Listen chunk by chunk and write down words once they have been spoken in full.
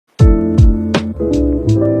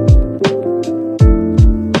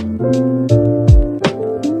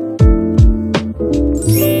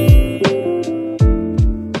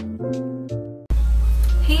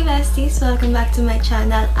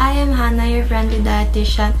channel. I am Hanna, your friendly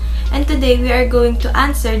dietitian, and today we are going to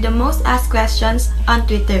answer the most asked questions on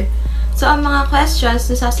Twitter. So, ang mga questions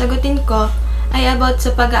na sasagutin ko ay about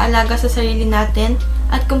sa pag-aalaga sa sarili natin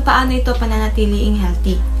at kung paano ito pananatiliing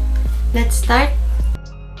healthy. Let's start!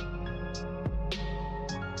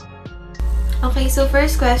 Okay, so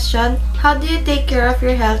first question, how do you take care of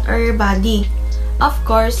your health or your body? Of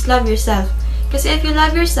course, love yourself. Kasi if you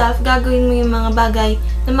love yourself, gagawin mo yung mga bagay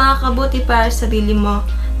na makakabuti para sa sarili mo,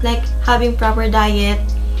 like having proper diet,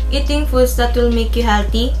 eating foods that will make you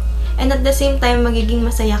healthy, and at the same time, magiging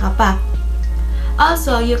masaya ka pa.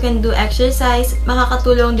 Also, you can do exercise,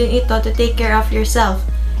 makakatulong din ito to take care of yourself.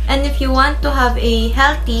 And if you want to have a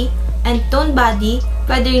healthy and toned body,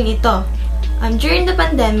 pwede rin ito. During the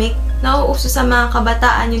pandemic, nauuso sa mga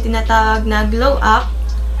kabataan yung tinatawag na glow up,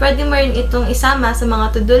 pwede mo rin itong isama sa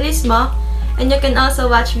mga to-do list mo, and you can also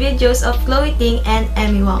watch videos of Chloe Ting and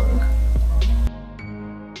Emmy Wong.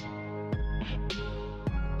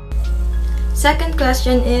 Second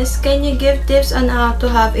question is, can you give tips on how to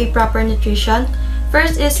have a proper nutrition?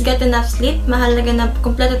 First is, get enough sleep. Mahalaga na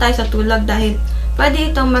kumpleto tayo sa tulog dahil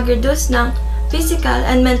pwede itong mag-reduce ng physical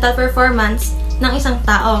and mental performance ng isang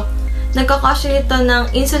tao. Nagkakausa ito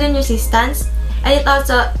ng insulin resistance, and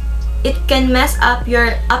it can mess up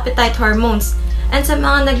your appetite hormones. And sa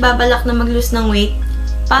mga nagbabalak na mag-lose ng weight,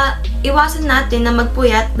 iwasan natin na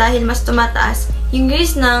magpuyat dahil mas tumataas yung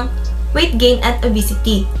risk ng weight gain at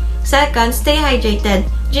obesity. Second, stay hydrated.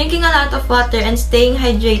 Drinking a lot of water and staying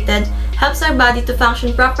hydrated helps our body to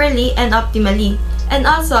function properly and optimally. And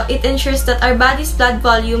also, it ensures that our body's blood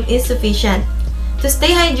volume is sufficient. To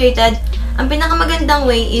stay hydrated, ang pinakamagandang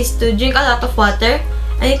way is to drink a lot of water,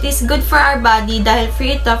 and it is good for our body dahil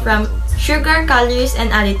free ito from sugar, calories,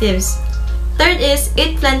 and additives. Third is,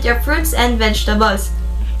 eat plenty of fruits and vegetables.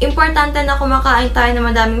 Importante na kumakain tayo ng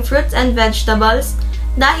madaming fruits and vegetables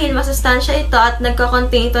dahil masustansya ito at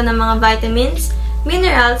nagko-contain ito ng mga vitamins,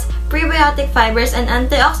 minerals, prebiotic fibers, and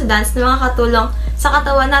antioxidants na makakatulong sa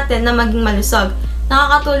katawan natin na maging malusog.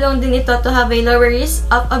 Nakakatulong din ito to have a lower risk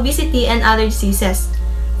of obesity and other diseases.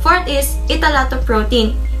 Fourth is, eat a lot of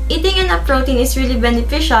protein. Eating enough protein is really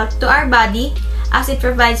beneficial to our body as it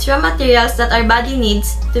provides raw materials that our body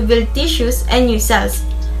needs to build tissues and new cells.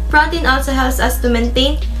 Protein also helps us to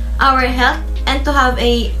maintain our health and to have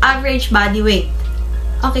an average body weight.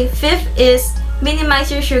 Okay, fifth is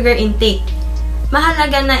minimize your sugar intake.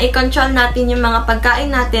 Mahalaga na i-control natin yung mga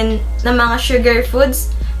pagkain natin ng mga sugar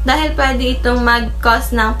foods dahil pwede itong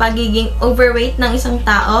mag-cause ng pagiging overweight ng isang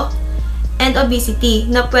tao and obesity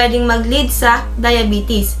na pwedeng mag-lead sa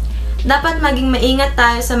diabetes. Dapat maging maingat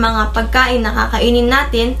tayo sa mga pagkain na kakainin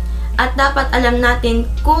natin at dapat alam natin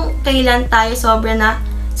kung kailan tayo sobra na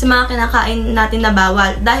sa mga kinakain natin na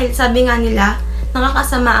bawal dahil sabi nga nila,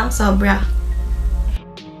 nakakasama ang sobra.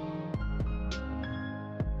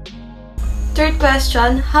 Third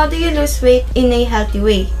question, how do you lose weight in a healthy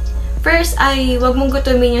way? First ay huwag mong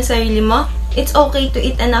gutumin yung sarili mo. It's okay to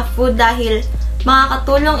eat enough food dahil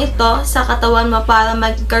makakatulong ito sa katawan mo para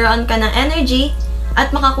magkaroon ka ng energy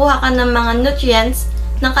at makakuha ka ng mga nutrients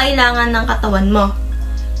na kailangan ng katawan mo.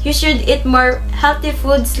 You should eat more healthy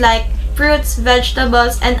foods like fruits,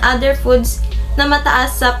 vegetables, and other foods na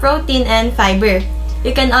mataas sa protein and fiber.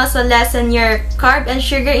 You can also lessen your carb and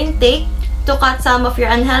sugar intake to cut some of your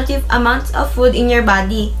unhealthy amounts of food in your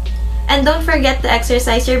body. And don't forget to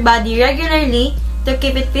exercise your body regularly to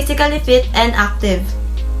keep it physically fit and active.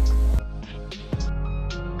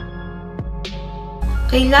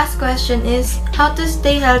 Okay, last question is, how to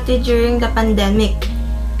stay healthy during the pandemic?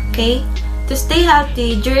 Okay, to stay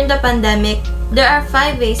healthy during the pandemic, there are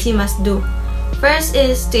 5 ways you must do. First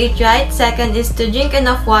is to eat right, second is to drink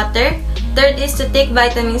enough water, third is to take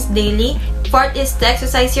vitamins daily, fourth is to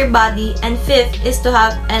exercise your body, and fifth is to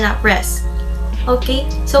have enough rest. Okay,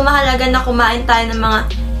 so mahalaga na kumain tayo ng mga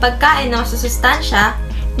pagkain na masusustansya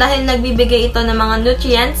dahil nagbibigay ito ng mga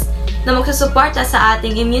nutrients na magsusuporta sa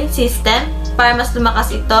ating immune system para mas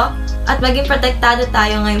lumakas ito at maging protektado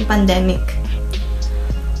tayo ngayong pandemic.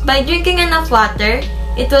 By drinking enough water,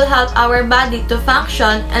 it will help our body to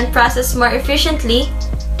function and process more efficiently.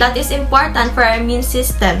 That is important for our immune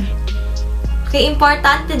system. Okay,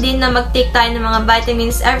 importante din na mag-take tayo ng mga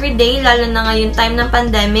vitamins every day, lalo na ngayong time ng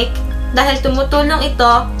pandemic, dahil tumutulong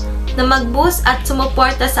ito na mag-boost at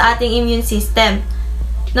sumuporta sa ating immune system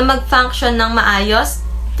na mag-function ng maayos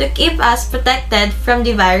to keep us protected from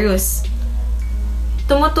the virus.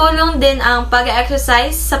 Tumutulong din ang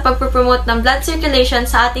pag-exercise sa pagpropromote ng blood circulation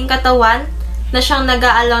sa ating katawan na siyang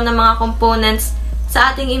nag-aalaw ng mga components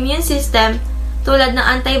sa ating immune system tulad ng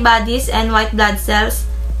antibodies and white blood cells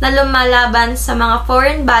na lumalaban sa mga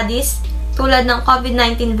foreign bodies tulad ng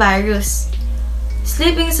COVID-19 virus.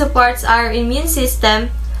 Sleeping supports our immune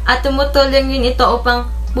system at tumutulong rin ito upang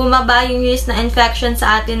bumaba yung risk na infection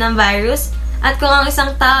sa atin ng virus. At kung ang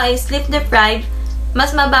isang tao ay sleep deprived,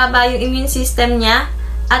 mas mababa yung immune system niya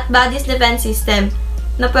at body's defense system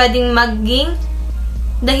na pwedeng maging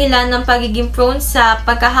dahilan ng pagiging prone sa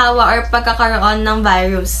pagkahawa or pagkakaroon ng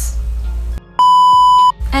virus.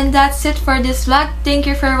 And that's it for this vlog. Thank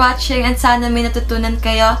you for watching and sana may natutunan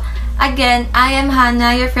kayo. Again, I am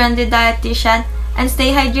Hannah, your friendly dietitian, and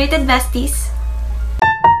stay hydrated, besties!